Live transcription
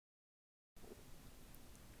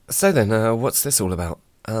So then, what's this all about?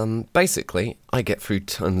 Basically, I get through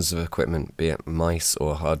tons of equipment, be it mice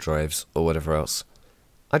or hard drives or whatever else.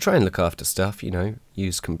 I try and look after stuff, you know,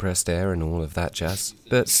 use compressed air and all of that jazz,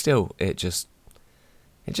 but still, it just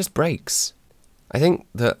breaks. I think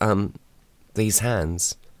that, these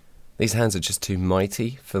hands are just too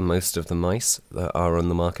mighty for most of the mice that are on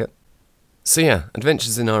the market. So yeah,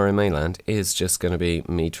 Adventures in RMA Land is just going to be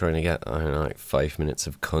me trying to get, I don't know, like 5 minutes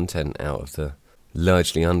of content out of the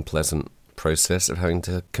largely unpleasant process of having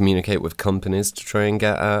to communicate with companies to try and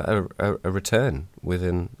get a return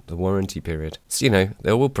within the warranty period. So, you know,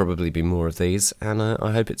 there will probably be more of these, and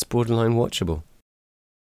I hope it's borderline watchable.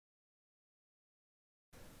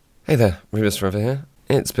 Hey there, Rebus Forever here.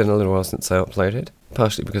 It's been a little while since I uploaded,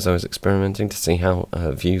 partially because I was experimenting to see how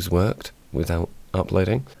views worked without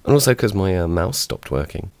uploading, and also because my mouse stopped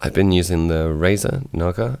working. I've been using the Razer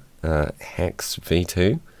Naga Hex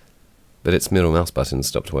V2, but its middle mouse button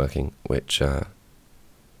stopped working, which, well,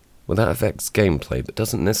 that affects gameplay, but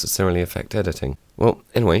doesn't necessarily affect editing. Well,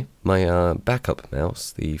 anyway, my backup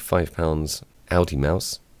mouse, the £5 Audi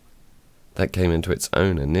mouse, that came into its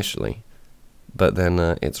own initially, but then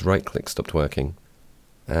its right-click stopped working,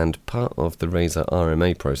 and part of the Razer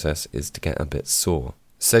RMA process is to get a bit sore.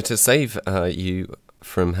 So to save you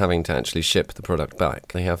from having to actually ship the product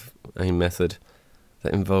back, they have a method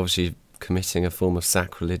that involves you committing a form of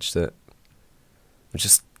sacrilege that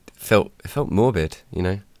just felt morbid, you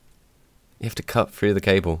know. You have to cut through the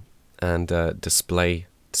cable and display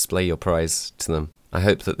your prize to them. I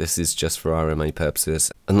hope that this is just for RMA purposes,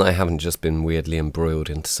 and that I haven't just been weirdly embroiled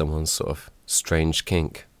into someone's sort of strange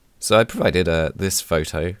kink. So I provided this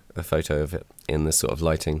photo, a photo of it in this sort of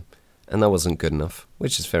lighting, and that wasn't good enough,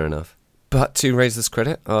 which is fair enough. But to Razer's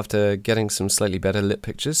credit, after getting some slightly better lit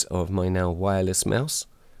pictures of my now wireless mouse,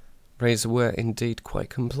 Razer were indeed quite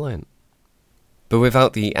compliant. But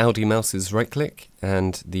without the Audi mouse's right-click,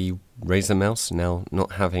 and the Razer mouse now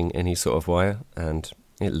not having any sort of wire, and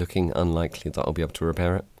it looking unlikely that I'll be able to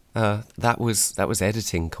repair it, that was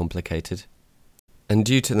editing complicated. And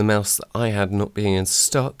due to the mouse that I had not being in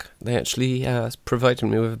stock, they actually provided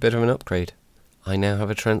me with a bit of an upgrade. I now have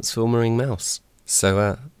a transformering mouse.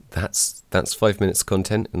 So that's 5 minutes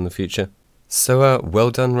content in the future. So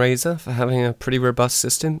well done Razer for having a pretty robust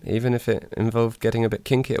system, even if it involved getting a bit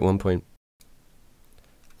kinky at one point.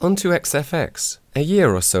 On to XFX. A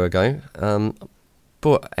year or so ago,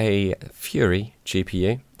 bought a Fury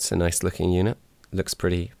GPU. It's a nice looking unit, looks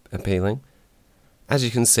pretty appealing. As you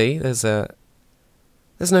can see, there's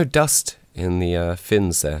no dust in the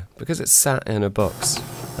fins there, because it's sat in a box,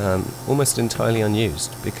 almost entirely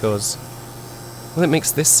unused, because, well, it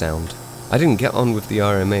makes this sound. I didn't get on with the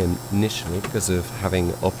RMA initially because of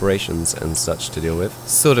having operations and such to deal with.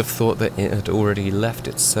 Sort of thought that it had already left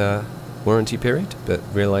its warranty period, but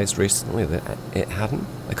realised recently that it hadn't.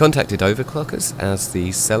 I contacted Overclockers as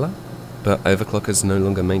the seller, but Overclockers no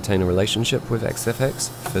longer maintain a relationship with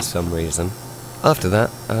XFX for some reason. After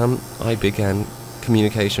that, I began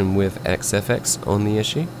communication with XFX on the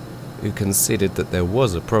issue, who conceded that there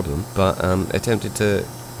was a problem, but attempted to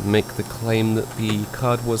make the claim that the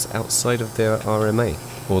card was outside of their RMA,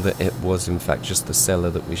 or that it was in fact just the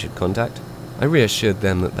seller that we should contact. I reassured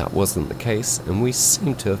them that that wasn't the case, and we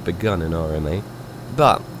seem to have begun an RMA.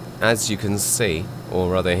 But, as you can see,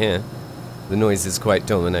 or rather hear, the noise is quite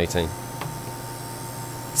dominating.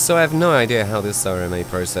 So I have no idea how this RMA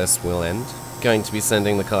process will end. Going to be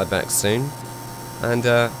sending the card back soon, and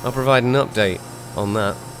I'll provide an update on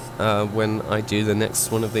that when I do the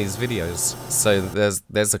next one of these videos. So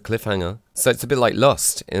there's a cliffhanger. So it's a bit like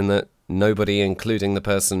Lost, in that nobody, including the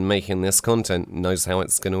person making this content, knows how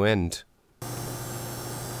it's going to end.